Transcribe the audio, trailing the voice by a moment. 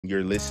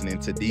You're listening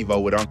to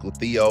Devo with Uncle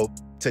Theo.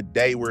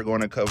 Today, we're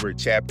going to cover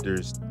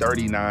chapters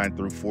 39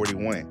 through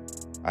 41.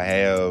 I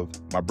have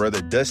my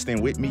brother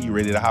Dustin with me. You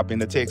ready to hop in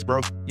the text, bro?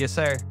 Yes,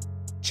 sir.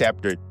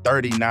 Chapter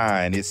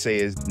 39, it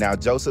says, Now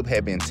Joseph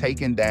had been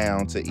taken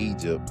down to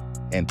Egypt,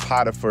 and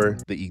Potiphar,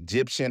 the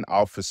Egyptian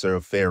officer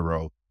of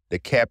Pharaoh, the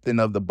captain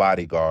of the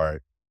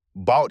bodyguard,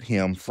 bought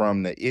him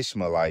from the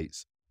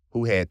Ishmaelites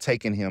who had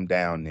taken him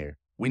down there.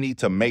 We need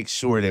to make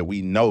sure that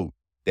we note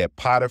that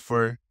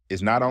Potiphar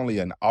is not only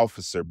an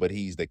officer, but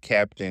he's the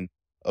captain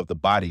of the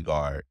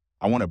bodyguard.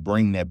 I want to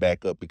bring that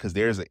back up because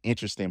there's an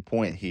interesting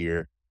point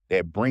here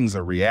that brings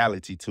a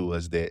reality to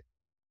us that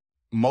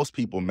most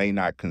people may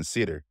not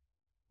consider.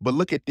 But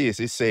look at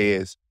this. It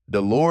says, the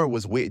Lord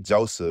was with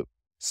Joseph,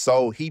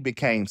 so he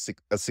became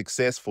a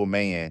successful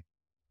man,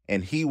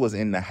 and he was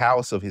in the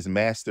house of his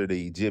master,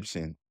 the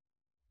Egyptian.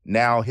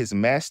 Now his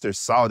master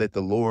saw that the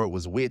Lord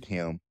was with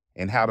him,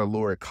 and how the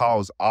Lord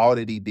caused all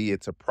that he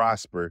did to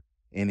prosper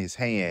in his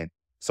hand.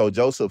 So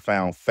Joseph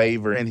found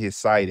favor in his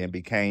sight and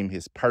became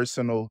his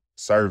personal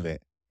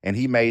servant, and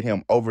he made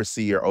him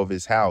overseer of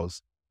his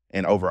house,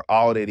 and over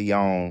all that he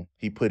owned,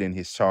 he put in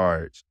his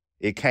charge.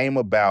 It came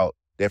about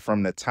that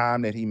from the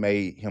time that he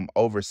made him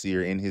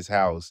overseer in his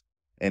house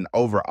and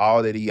over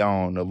all that he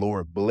owned, the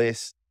Lord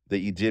blessed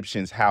the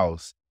Egyptian's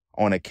house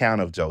on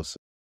account of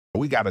Joseph.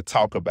 We got to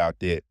talk about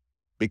that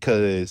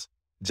because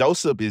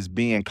Joseph is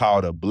being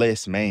called a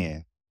blessed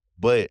man.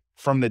 But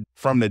from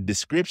the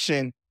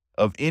description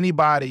of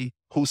anybody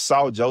who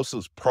saw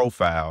Joseph's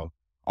profile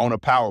on a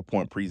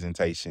PowerPoint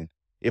presentation,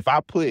 if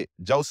I put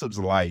Joseph's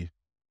life,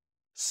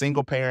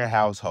 single parent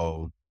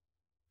household,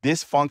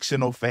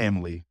 dysfunctional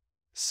family,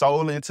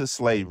 sold into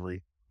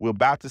slavery, we're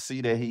about to see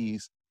that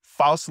he's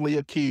falsely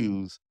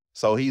accused.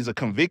 So he's a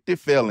convicted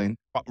felon,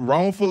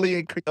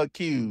 wrongfully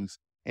accused.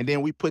 And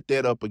then we put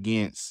that up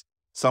against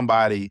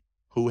somebody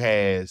who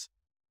has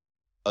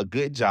a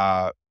good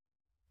job,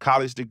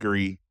 college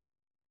degree,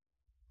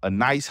 a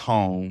nice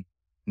home,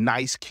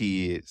 nice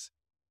kids,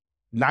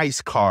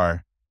 nice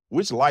car.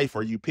 Which life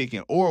are you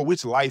picking, or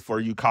which life are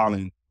you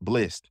calling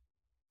blessed?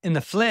 In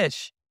the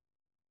flesh,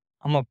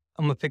 I'm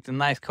gonna pick the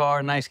nice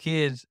car, nice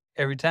kids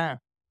every time.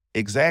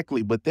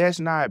 Exactly, but that's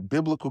not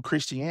biblical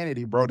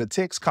Christianity, bro. The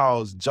text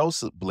calls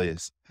Joseph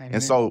blessed. Amen.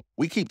 And so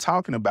we keep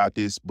talking about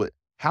this, but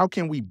how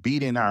can we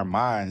beat in our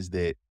minds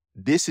that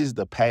this is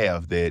the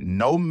path that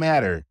no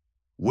matter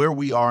where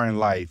we are in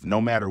life,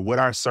 no matter what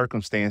our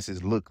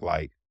circumstances look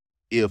like,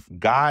 if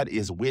God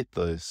is with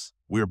us,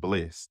 we're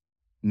blessed.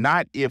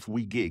 Not if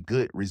we get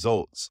good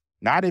results,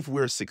 not if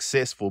we're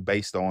successful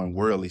based on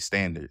worldly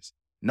standards.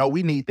 No,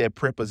 we need that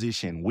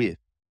preposition with.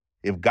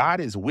 If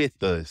God is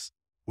with us,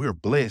 we're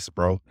blessed,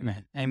 bro.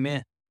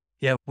 Amen.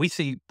 Yeah, we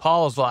see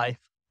Paul's life.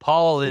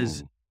 Paul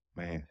is,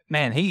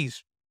 man,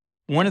 he's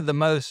one of the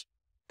most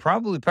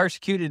probably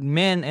persecuted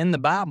men in the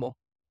Bible.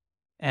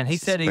 And he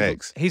said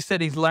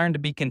he's learned to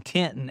be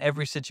content in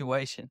every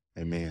situation.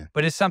 Amen.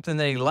 But it's something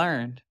that he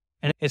learned.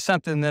 And it's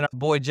something that our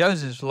boy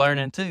Joseph's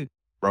learning too.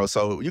 Bro,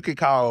 so you could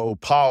call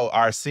Paul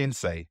our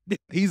sensei.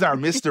 He's our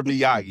Mr.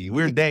 Miyagi.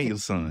 We're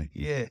Daniel's son.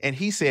 Yeah. And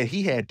he said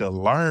he had to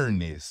learn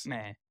this.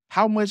 Man.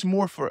 How much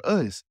more for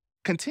us?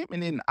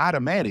 Contentment isn't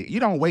automatic. You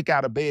don't wake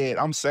out of bed,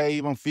 I'm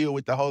saved, I'm filled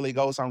with the Holy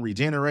Ghost, I'm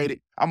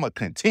regenerated, I'm a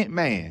content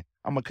man.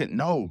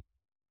 No,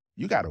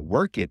 you got to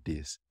work at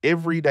this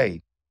every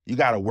day. You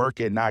got to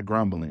work at not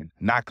grumbling,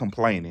 not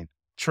complaining,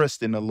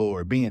 trusting the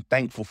Lord, being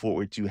thankful for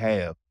what you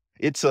have.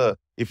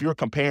 If you're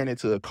comparing it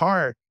to a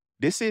car,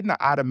 this isn't an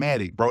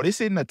automatic, bro.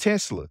 This isn't a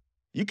Tesla.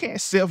 You can't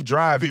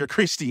self-drive your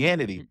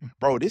Christianity.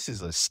 Bro, this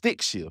is a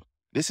stick shift.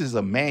 This is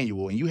a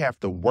manual, and you have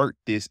to work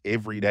this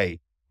every day,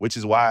 which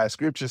is why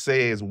scripture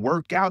says,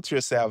 work out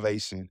your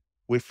salvation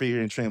with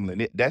fear and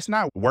trembling. That's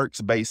not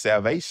works-based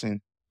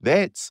salvation.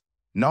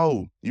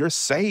 You're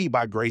saved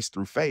by grace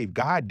through faith.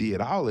 God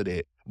did all of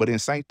that. But in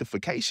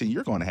sanctification,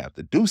 you're going to have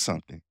to do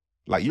something.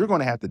 Like, you're going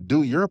to have to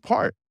do your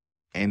part.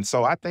 And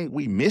so I think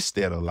we miss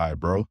that a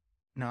lot, bro.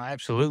 No,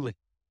 absolutely.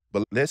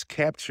 But let's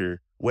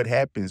capture what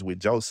happens with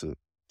Joseph.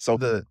 So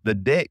the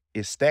deck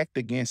is stacked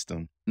against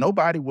him.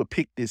 Nobody would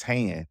pick this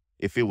hand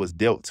if it was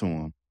dealt to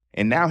him.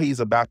 And now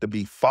he's about to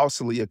be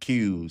falsely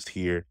accused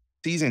here.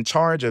 He's in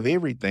charge of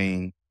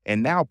everything.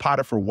 And now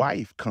Potiphar's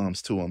wife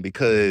comes to him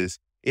because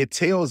it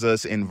tells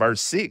us in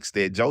verse 6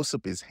 that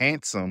Joseph is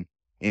handsome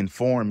in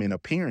form and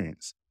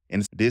appearance.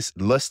 And this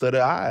lust of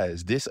the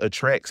eyes, this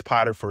attracts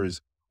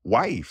Potiphar's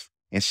wife.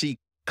 And she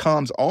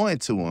comes on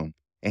to him.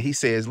 And he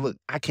says, look,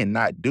 I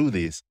cannot do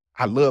this.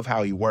 I love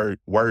how he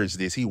words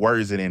this. He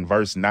words it in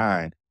verse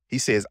 9. He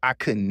says, I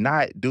could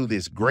not do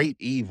this great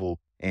evil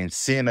and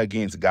sin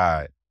against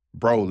God.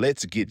 Bro,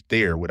 let's get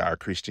there with our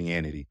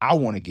Christianity. I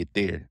want to get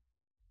there.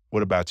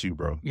 What about you,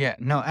 bro? Yeah,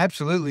 no,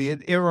 absolutely.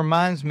 It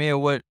reminds me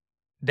of what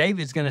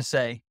David's going to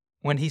say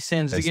when he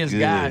sins against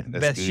God,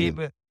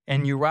 Bathsheba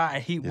and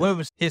Uriah. What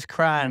was his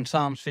cry in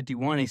Psalms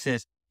 51? He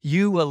says,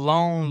 you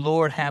alone,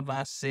 Lord, have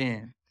I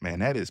sinned. Man,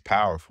 that is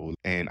powerful.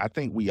 And I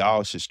think we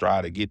all should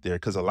strive to get there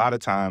because a lot of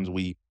times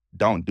we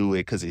don't do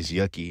it because it's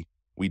yucky.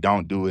 We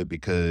don't do it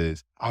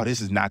because, oh, this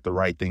is not the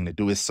right thing to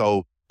do. It's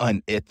so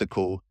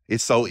unethical.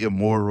 It's so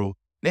immoral.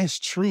 That's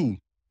true.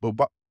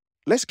 But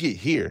let's get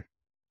here.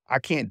 I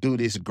can't do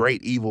this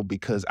great evil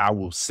because I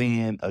will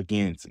sin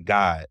against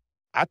God.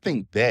 I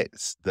think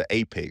that's the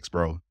apex,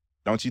 bro.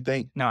 Don't you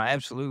think? No,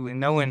 absolutely.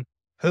 Knowing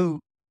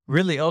who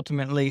really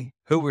ultimately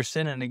who we're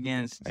sinning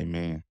against.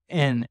 Amen.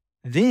 And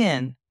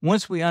then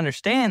once we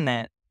understand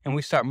that and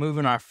we start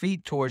moving our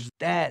feet towards,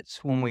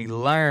 that's when we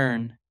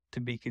learn to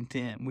be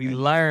content. We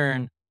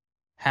learn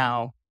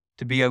how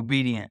to be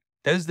obedient.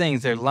 Those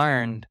things are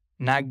learned,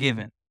 not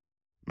given.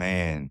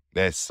 Man,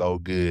 that's so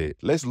good.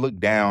 Let's look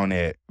down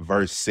at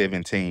verse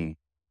 17.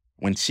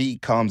 When she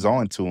comes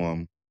on to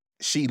him,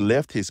 she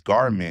left his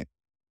garment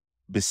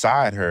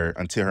beside her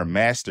until her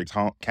master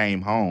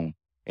came home.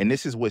 And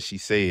this is what she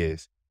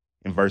says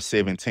in verse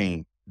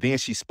 17. Then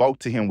she spoke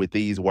to him with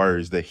these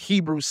words, the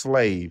Hebrew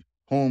slave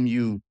whom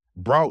you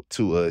brought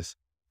to us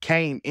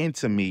came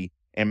into me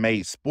and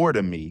made sport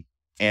of me,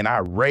 and I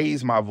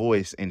raised my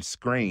voice and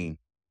screamed.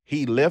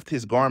 He left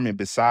his garment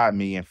beside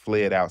me and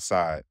fled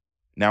outside.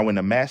 Now when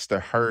the master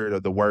heard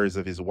of the words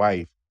of his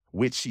wife,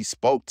 which she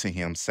spoke to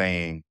him,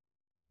 saying,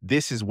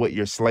 this is what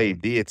your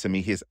slave did to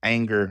me, his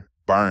anger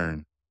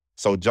burned.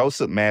 So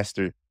Joseph's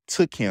master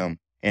took him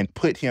and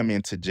put him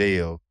into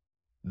jail,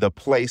 the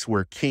place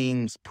where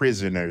king's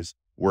prisoners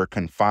were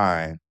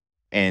confined,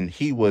 and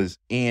he was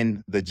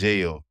in the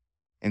jail.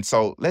 And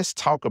so let's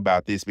talk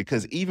about this,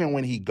 because even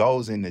when he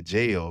goes into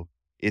jail,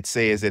 it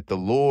says that the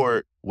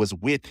Lord was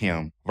with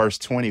him, verse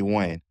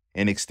 21,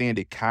 and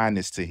extended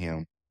kindness to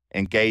him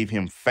and gave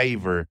him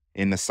favor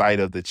in the sight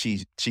of the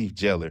chief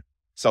jailer.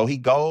 So he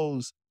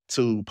goes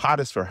to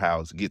Potiphar's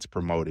house, gets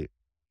promoted,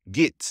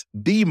 gets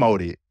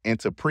demoted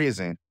into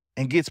prison,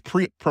 and gets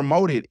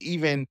promoted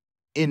even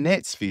in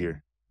that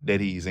sphere that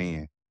he's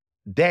in.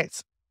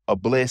 That's a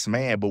blessed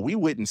man, but we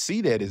wouldn't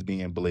see that as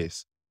being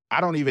blessed. I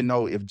don't even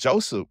know if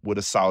Joseph would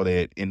have saw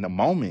that in the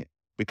moment,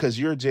 because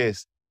you're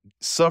just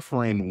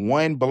suffering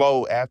one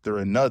blow after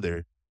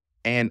another.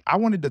 And I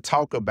wanted to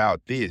talk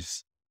about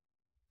this.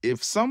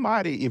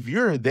 If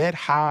you're that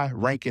high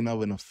ranking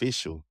of an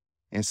official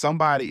and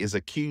somebody is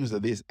accused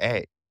of this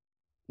act,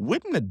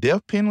 wouldn't the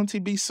death penalty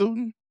be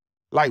suiting?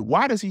 Like,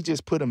 why does he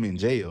just put him in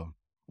jail?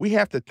 We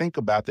have to think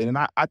about that. And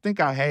I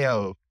think I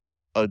have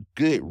a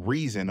good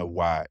reason of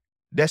why.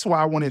 That's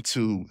why I wanted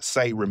to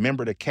say,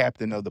 remember the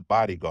captain of the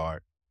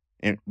bodyguard.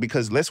 And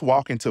because let's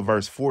walk into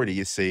verse 40,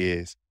 it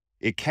says,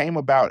 it came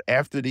about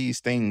after these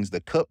things,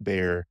 the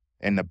cupbearer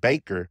and the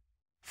baker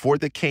for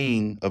the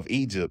king of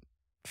Egypt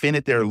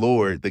offended their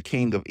lord, the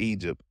king of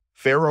Egypt.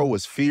 Pharaoh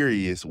was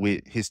furious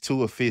with his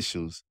two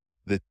officials,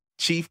 the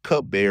chief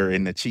cupbearer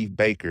and the chief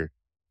baker.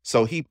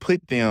 So he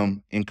put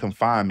them in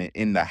confinement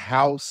in the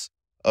house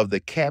of the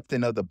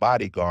captain of the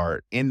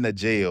bodyguard in the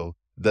jail,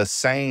 the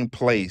same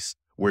place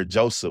where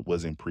Joseph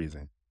was in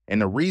prison.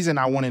 And the reason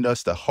I wanted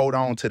us to hold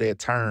on to that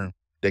term,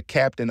 the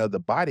captain of the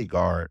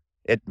bodyguard,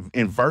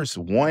 in verse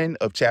 1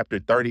 of chapter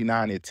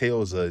 39, it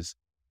tells us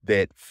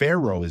that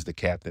Pharaoh is the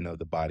captain of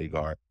the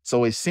bodyguard.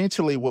 So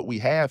essentially what we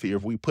have here,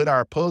 if we put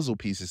our puzzle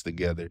pieces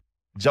together,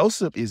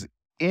 Joseph is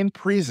in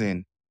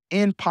prison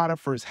in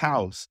Potiphar's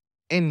house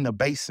in the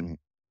basement.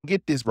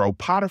 Get this, bro.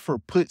 Potiphar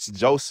puts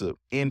Joseph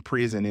in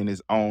prison in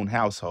his own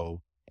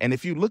household. And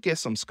if you look at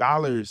some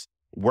scholars'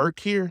 work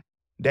here,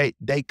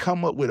 they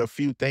come up with a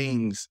few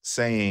things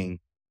saying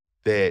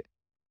that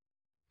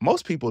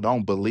most people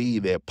don't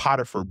believe that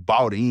Potiphar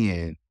bought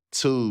in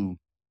to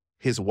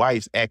his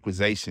wife's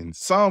accusations.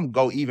 Some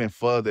go even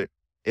further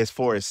as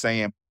far as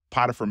saying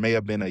Potiphar may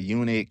have been a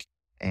eunuch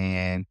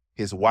and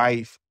his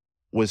wife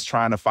was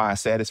trying to find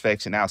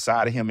satisfaction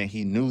outside of him, and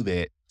he knew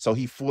that. So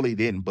he fully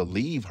didn't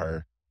believe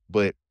her.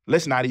 But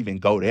let's not even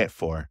go that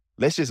far.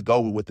 Let's just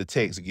go with what the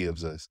text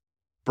gives us.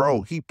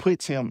 Bro, he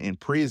puts him in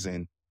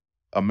prison,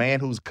 a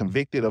man who's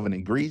convicted of an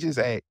egregious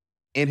act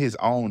in his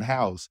own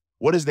house.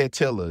 What does that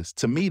tell us?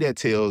 To me, that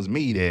tells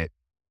me that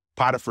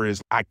Potiphar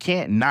is, I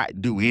can't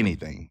not do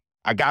anything.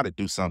 I got to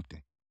do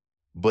something.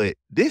 But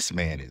this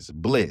man is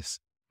blessed.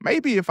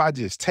 Maybe if I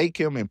just take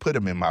him and put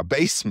him in my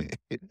basement,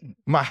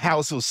 my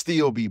house will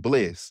still be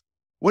blessed.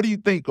 What do you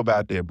think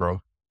about that,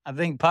 bro? I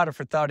think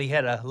Potiphar thought he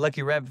had a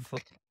lucky rabbit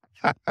foot.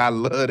 I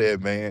love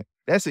that, man.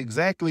 That's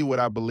exactly what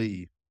I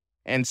believe.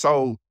 And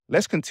so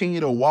let's continue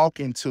to walk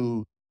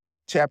into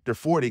chapter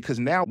 40, because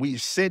now we're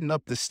setting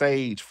up the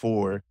stage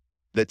for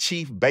the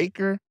chief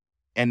baker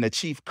and the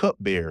chief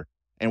cupbearer.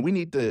 And we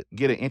need to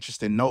get an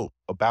interesting note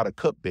about a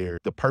cupbearer.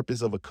 The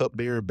purpose of a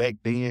cupbearer back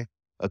then,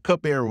 a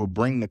cupbearer would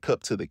bring the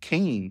cup to the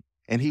king,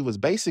 and he was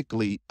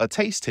basically a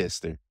taste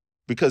tester,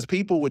 because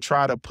people would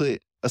try to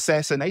put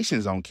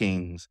assassinations on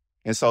kings.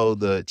 And so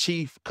the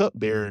chief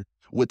cupbearer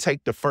would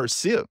take the first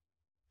sip,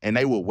 and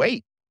they would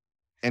wait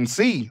and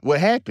see what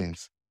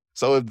happens.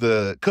 So if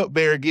the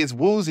cupbearer gets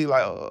woozy,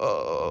 like,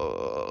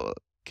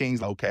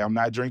 king's like, okay, I'm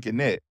not drinking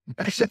that.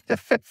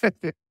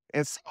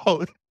 And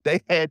so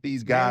they had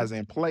these guys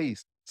in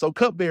place. So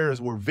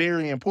cupbearers were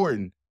very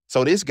important.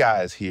 So this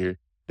guy is here.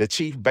 The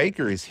chief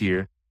baker is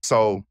here.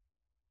 So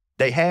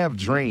they have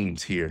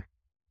dreams here.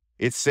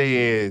 It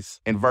says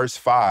in verse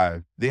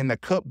 5, then the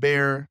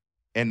cupbearer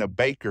and the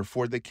baker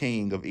for the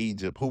king of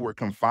Egypt, who were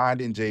confined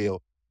in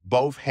jail,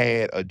 both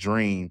had a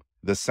dream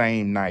the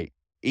same night,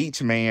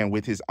 each man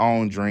with his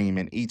own dream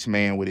and each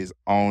man with his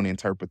own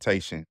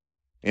interpretation.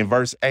 In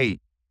verse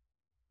 8,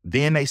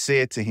 then they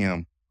said to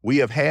him, we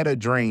have had a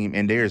dream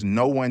and there is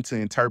no one to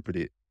interpret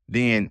it.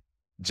 Then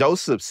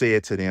Joseph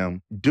said to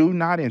them, do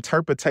not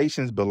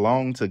interpretations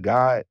belong to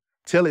God?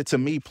 Tell it to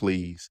me,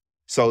 please.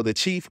 So the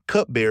chief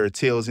cupbearer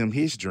tells him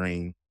his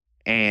dream,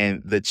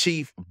 and the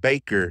chief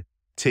baker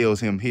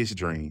tells him his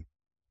dream.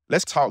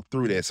 Let's talk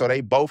through that. So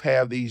they both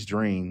have these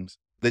dreams.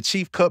 The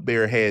chief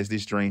cupbearer has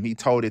this dream. He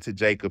told it to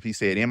Jacob. He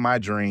said, in my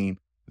dream,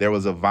 there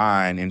was a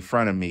vine in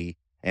front of me,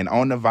 and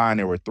on the vine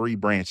there were 3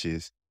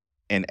 branches.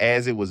 And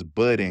as it was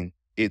budding,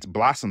 its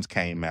blossoms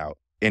came out,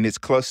 and its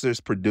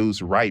clusters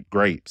produced ripe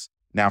grapes.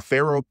 Now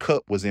Pharaoh's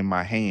cup was in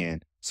my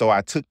hand, so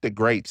I took the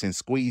grapes and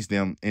squeezed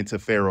them into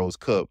Pharaoh's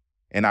cup,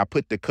 and I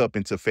put the cup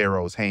into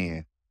Pharaoh's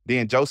hand.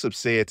 Then Joseph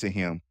said to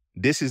him,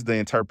 this is the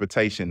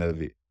interpretation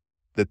of it.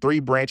 The 3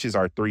 branches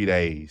are 3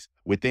 days.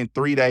 Within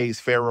 3 days,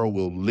 Pharaoh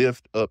will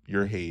lift up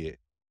your head.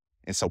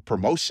 And so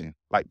promotion,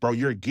 like, bro,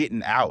 you're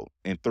getting out.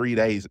 In 3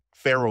 days,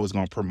 Pharaoh is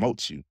going to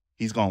promote you.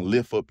 He's going to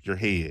lift up your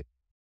head.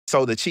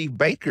 So the chief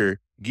baker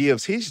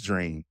gives his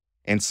dream.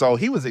 And so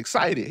he was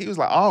excited. He was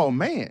like, oh,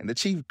 man, the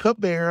chief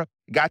cupbearer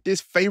got this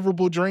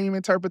favorable dream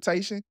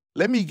interpretation.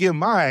 Let me give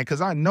mine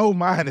because I know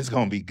mine is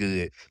going to be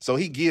good. So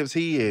he gives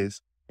his.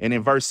 And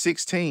in verse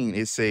 16,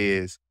 it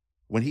says,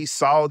 when he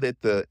saw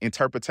that the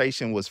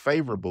interpretation was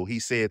favorable, he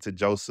said to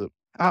Joseph,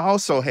 I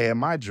also had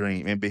my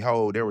dream. And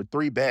behold, there were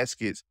 3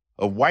 baskets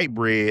of white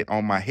bread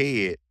on my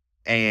head.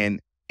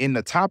 And in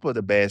the top of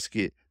the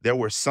basket, there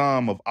were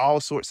some of all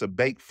sorts of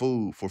baked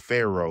food for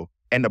Pharaoh.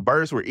 And the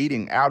birds were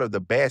eating out of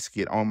the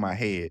basket on my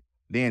head.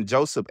 Then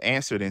Joseph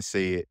answered and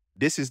said,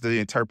 this is the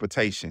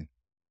interpretation.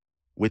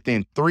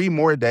 Within 3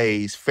 more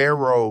days,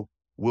 Pharaoh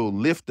will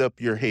lift up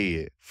your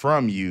head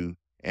from you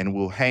and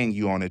will hang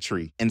you on a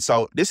tree. And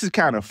so this is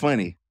kind of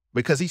funny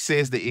because he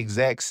says the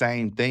exact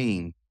same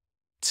thing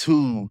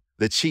to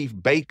the chief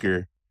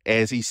baker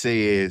as he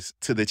says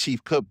to the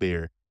chief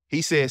cupbearer.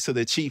 He says to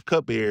the chief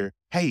cupbearer,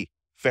 hey,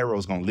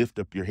 Pharaoh's going to lift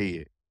up your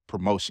head,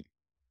 promotion.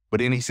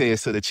 But then he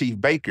says to the chief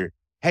baker,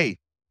 hey,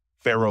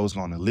 Pharaoh's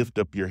going to lift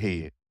up your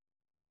head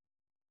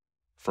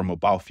from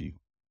above you.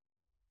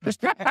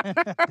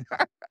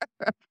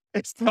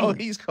 And so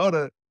he's going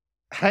to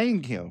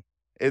hang him.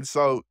 And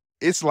so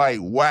it's like,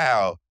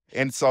 wow.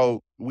 And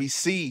so we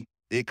see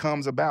it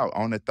comes about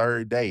on the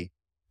 3rd day.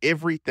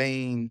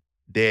 Everything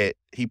that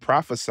he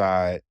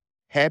prophesied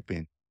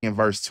happened. In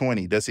verse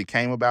 20, thus it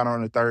came about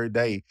on the 3rd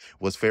day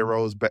was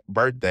Pharaoh's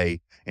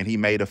birthday, and he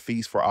made a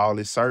feast for all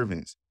his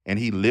servants. And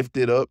he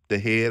lifted up the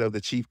head of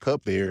the chief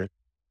cupbearer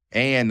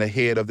and the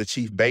head of the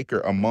chief baker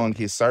among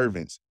his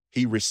servants.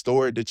 He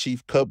restored the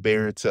chief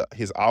cupbearer to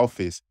his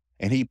office,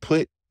 and he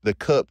put the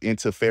cup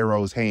into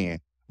Pharaoh's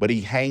hand. But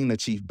he hanged the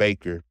chief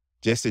baker,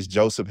 just as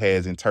Joseph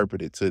has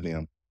interpreted to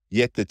them.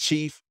 Yet the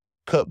chief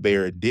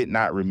cupbearer did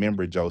not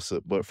remember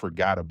Joseph, but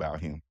forgot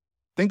about him.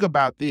 Think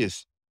about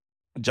this.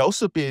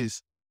 Joseph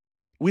is,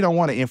 we don't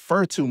want to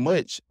infer too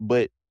much,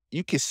 but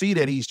you can see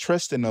that he's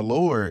trusting the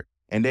Lord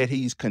and that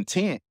he's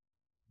content,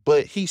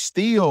 but he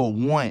still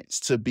wants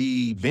to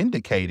be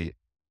vindicated.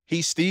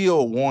 He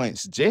still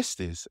wants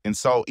justice. And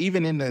so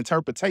even in the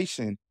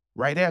interpretation,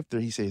 right after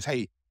he says,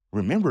 hey,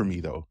 remember me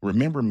though.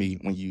 Remember me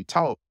when you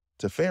talk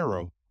to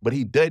Pharaoh, but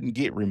he doesn't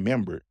get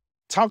remembered.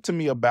 Talk to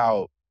me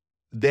about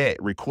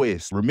that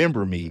request,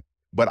 remember me,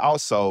 but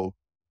also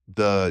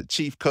the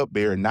chief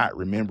cupbearer not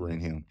remembering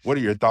him. What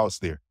are your thoughts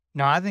there?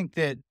 No, I think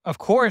that, of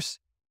course,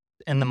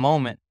 in the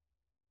moment,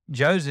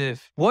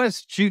 Joseph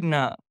was shooting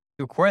a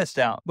request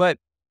out, but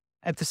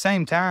at the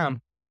same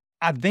time,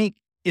 I think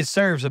it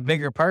serves a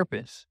bigger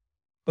purpose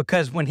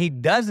because when he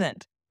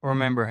doesn't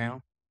remember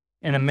him,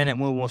 in a minute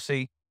we'll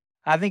see,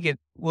 I think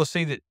we'll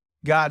see that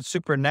God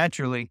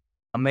supernaturally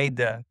made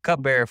the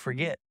cupbearer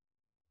forget.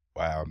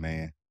 Wow,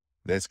 man,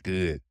 that's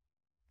good.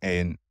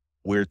 And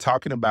we're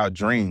talking about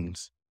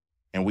dreams,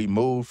 and we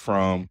move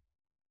from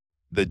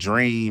the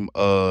dream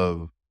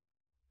of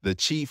the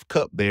chief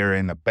cupbearer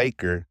and the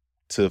baker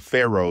to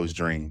Pharaoh's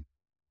dream.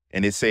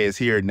 And it says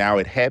here, now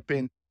it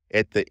happened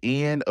at the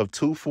end of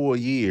 2 full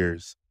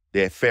years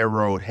that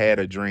Pharaoh had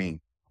a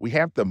dream. We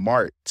have to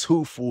mark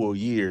 2 full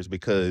years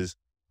because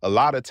a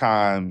lot of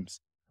times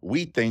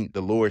we think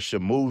the Lord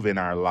should move in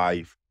our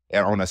life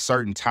on a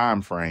certain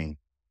time frame.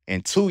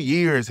 And 2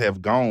 years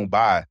have gone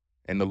by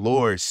and the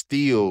Lord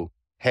still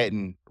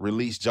hadn't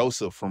released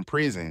Joseph from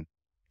prison.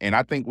 And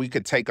I think we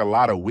could take a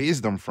lot of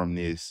wisdom from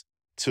this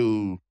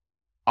to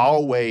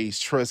always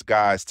trust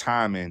God's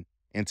timing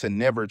and to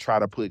never try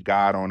to put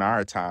God on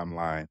our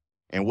timeline.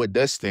 And what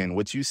Dustin,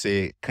 what you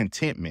said,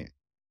 contentment.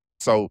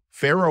 So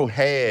Pharaoh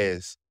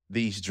has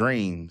these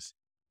dreams,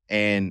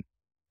 and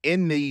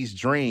in these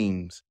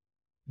dreams,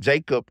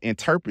 Jacob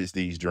interprets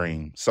these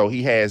dreams. So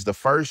he has the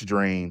first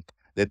dream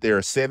that there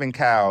are 7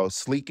 cows,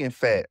 sleek and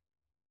fat,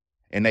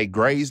 and they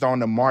grazed on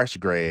the marsh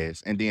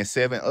grass. And then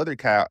 7 other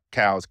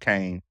cows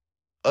came,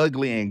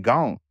 ugly and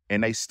gaunt,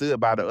 and they stood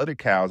by the other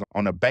cows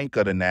on the bank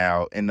of the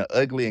Nile, and the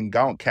ugly and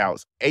gaunt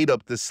cows ate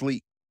up the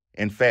sleek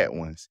and fat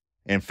ones.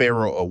 And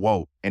Pharaoh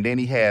awoke. And then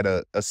he had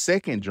a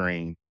second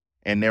dream,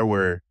 and there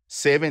were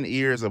 7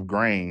 ears of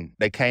grain.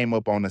 They came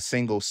up on a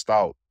single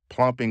stalk,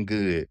 plump and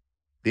good.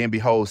 Then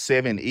behold,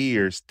 7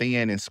 ears,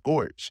 thin and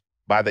scorched,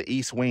 by the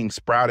east wing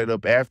sprouted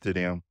up after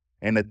them,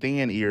 and the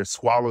thin ears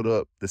swallowed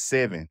up the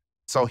 7.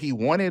 So he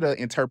wanted an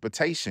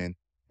interpretation,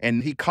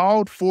 and he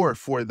called forth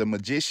for the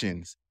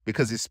magicians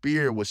because his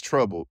spirit was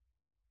troubled,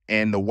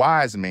 and the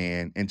wise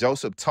man. And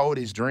Joseph told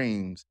his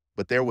dreams,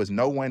 but there was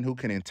no one who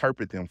could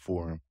interpret them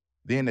for him.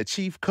 Then the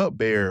chief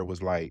cupbearer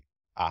was like,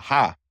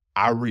 aha,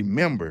 I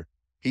remember.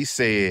 He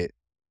said,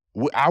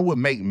 I would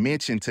make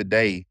mention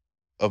today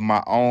of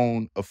my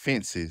own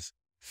offenses.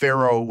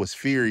 Pharaoh was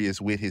furious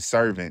with his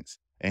servants,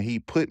 and he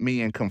put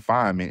me in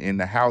confinement in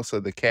the house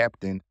of the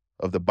captain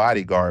of the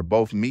bodyguard,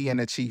 both me and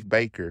the chief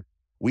baker.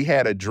 We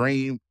had a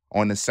dream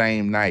on the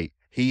same night,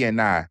 he and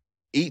I.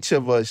 Each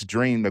of us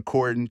dreamed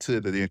according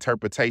to the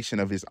interpretation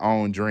of his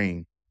own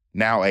dream.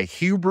 Now a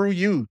Hebrew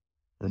youth,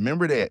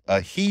 remember that, a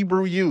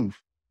Hebrew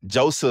youth,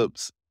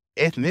 Joseph's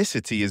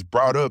ethnicity is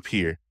brought up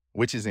here,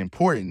 which is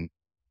important,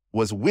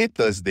 was with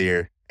us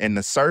there, and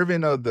the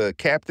servant of the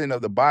captain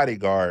of the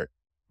bodyguard,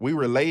 we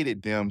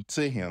related them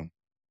to him,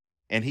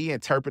 and he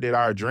interpreted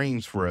our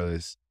dreams for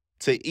us.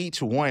 To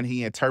each one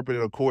he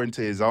interpreted according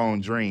to his own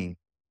dream.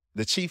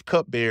 The chief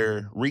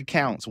cupbearer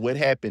recounts what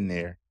happened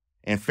there,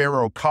 and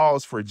Pharaoh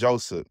calls for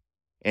Joseph,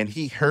 and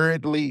he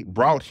hurriedly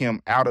brought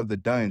him out of the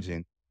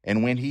dungeon.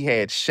 And when he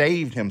had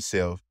shaved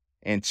himself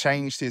and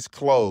changed his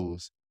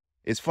clothes,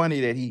 it's funny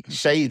that he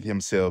shaved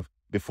himself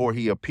before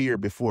he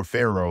appeared before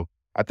Pharaoh.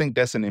 I think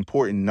that's an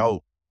important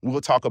note.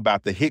 We'll talk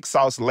about the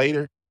Hyksos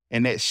later,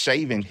 and that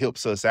shaving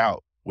helps us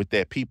out with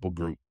that people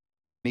group.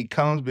 He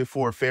comes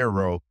before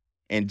Pharaoh,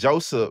 and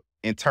Joseph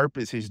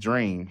interprets his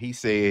dream. He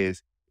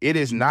says, it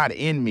is not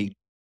in me.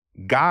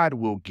 God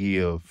will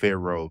give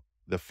Pharaoh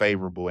the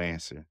favorable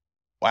answer.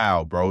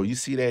 Wow, bro, you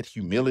see that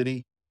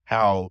humility,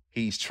 how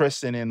he's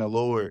trusting in the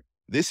Lord?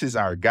 This is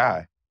our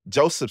guy.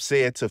 Joseph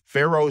said to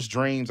Pharaoh's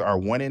dreams are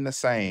one and the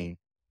same.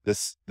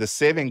 The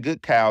 7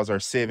 good cows are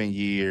 7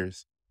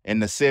 years,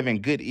 and the 7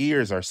 good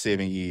ears are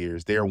 7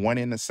 years. They're one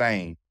and the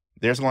same.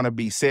 There's going to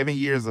be 7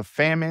 years of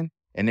famine,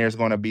 and there's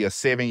going to be a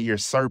 7-year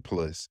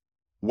surplus.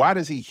 Why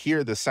does he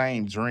hear the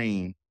same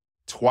dream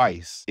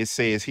twice? It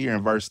says here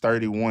in verse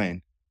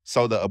 31,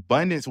 so the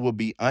abundance will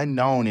be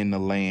unknown in the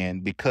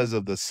land because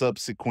of the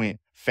subsequent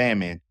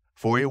famine,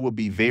 for it will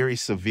be very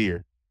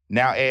severe.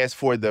 Now, as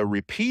for the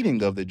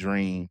repeating of the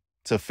dream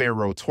to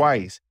Pharaoh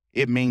twice,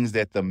 it means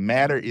that the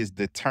matter is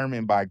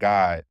determined by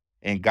God,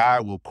 and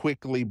God will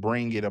quickly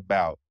bring it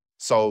about.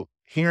 So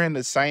hearing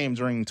the same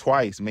dream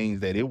twice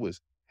means that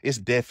it's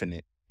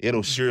definite.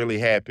 It'll surely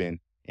happen,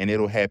 and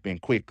it'll happen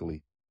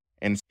quickly.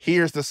 And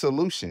here's the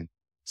solution.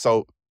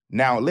 So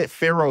now let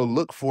Pharaoh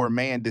look for a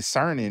man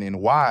discerning and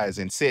wise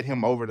and set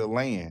him over the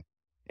land.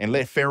 And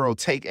let Pharaoh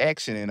take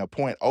action and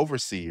appoint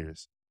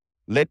overseers.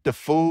 Let the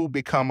food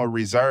become a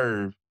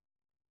reserve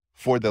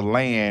for the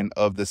land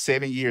of the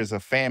 7 years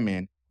of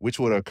famine, which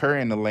would occur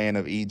in the land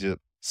of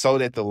Egypt, so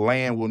that the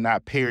land will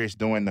not perish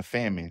during the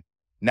famine.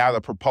 Now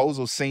the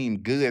proposal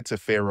seemed good to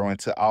Pharaoh and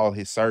to all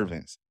his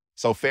servants.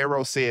 So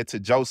Pharaoh said to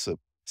Joseph,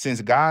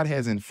 since God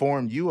has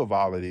informed you of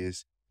all of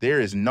this, there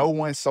is no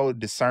one so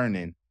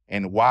discerning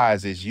and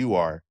wise as you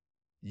are.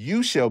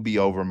 You shall be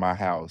over my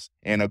house,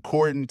 and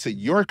according to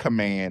your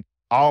command,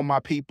 all my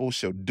people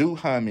shall do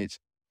homage.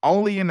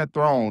 Only in the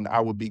throne I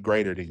will be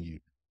greater than you.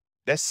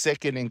 That's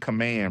second in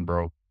command,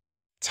 bro.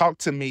 Talk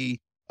to me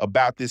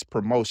about this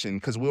promotion,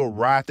 because we'll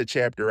ride the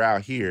chapter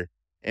out here.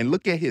 And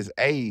look at his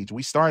age.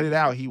 We started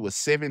out, he was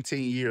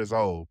 17 years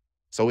old.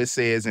 So it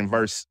says in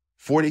verse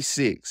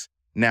 46,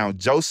 now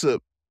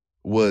Joseph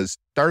was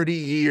 30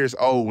 years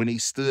old when he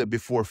stood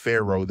before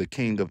Pharaoh, the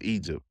king of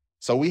Egypt.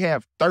 So we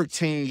have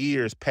 13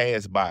 years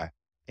passed by.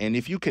 And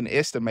if you can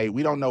estimate,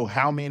 we don't know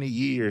how many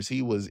years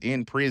he was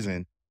in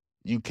prison.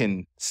 You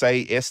can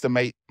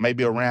estimate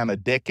maybe around a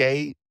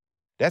decade.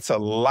 That's a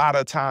lot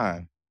of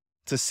time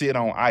to sit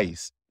on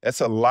ice. That's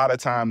a lot of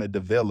time to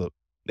develop.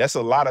 That's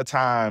a lot of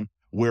time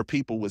where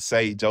people would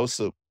say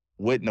Joseph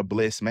wasn't a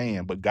blessed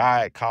man, but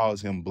God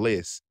calls him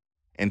blessed.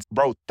 And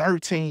bro,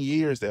 13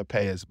 years that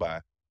passed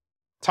by.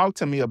 Talk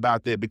to me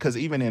about that, because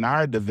even in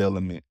our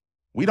development,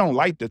 we don't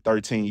like the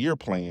 13-year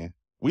plan.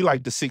 We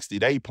like the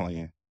 60-day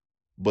plan.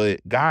 But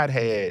God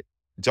had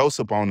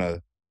Joseph on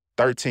a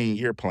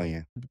 13-year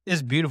plan.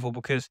 It's beautiful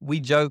because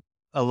we joke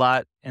a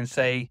lot and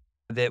say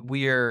that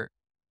we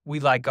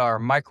like our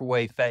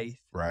microwave faith.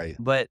 Right.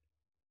 But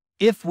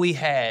if we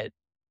had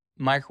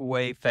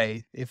microwave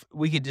faith, if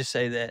we could just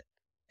say that,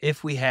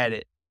 if we had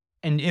it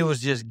and it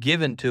was just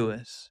given to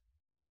us,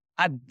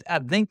 I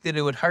think that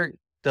it would hurt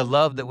the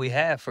love that we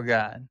have for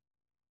God,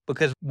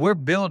 because we're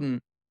building,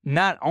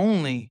 not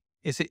only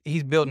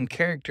he's building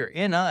character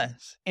in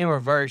us, in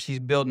reverse, he's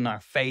building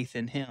our faith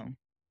in him.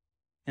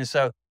 And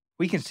so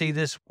we can see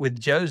this with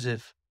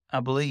Joseph, I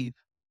believe.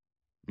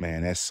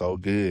 Man, that's so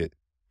good.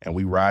 And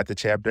we ride the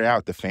chapter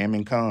out. The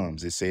famine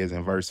comes. It says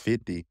in verse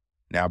 50,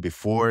 now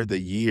before the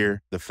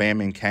year the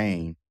famine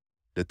came,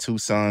 the two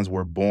sons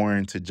were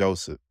born to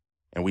Joseph.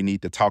 And we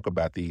need to talk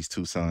about these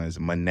two sons,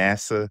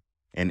 Manasseh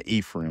and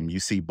Ephraim. You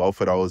see both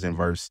of those in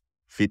verse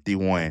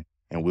 51.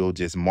 And we'll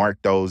just mark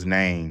those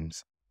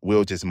names.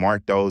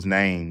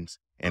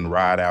 And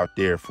ride out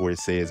there, for it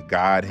says,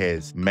 God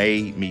has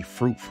made me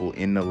fruitful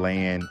in the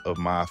land of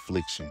my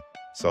affliction.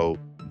 So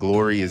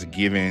glory is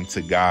given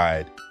to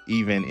God,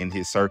 even in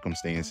his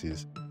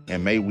circumstances.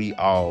 And may we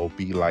all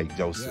be like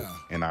Joseph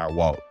in our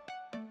walk.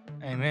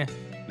 Amen.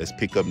 Let's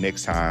pick up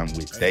next time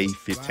with day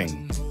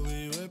 15.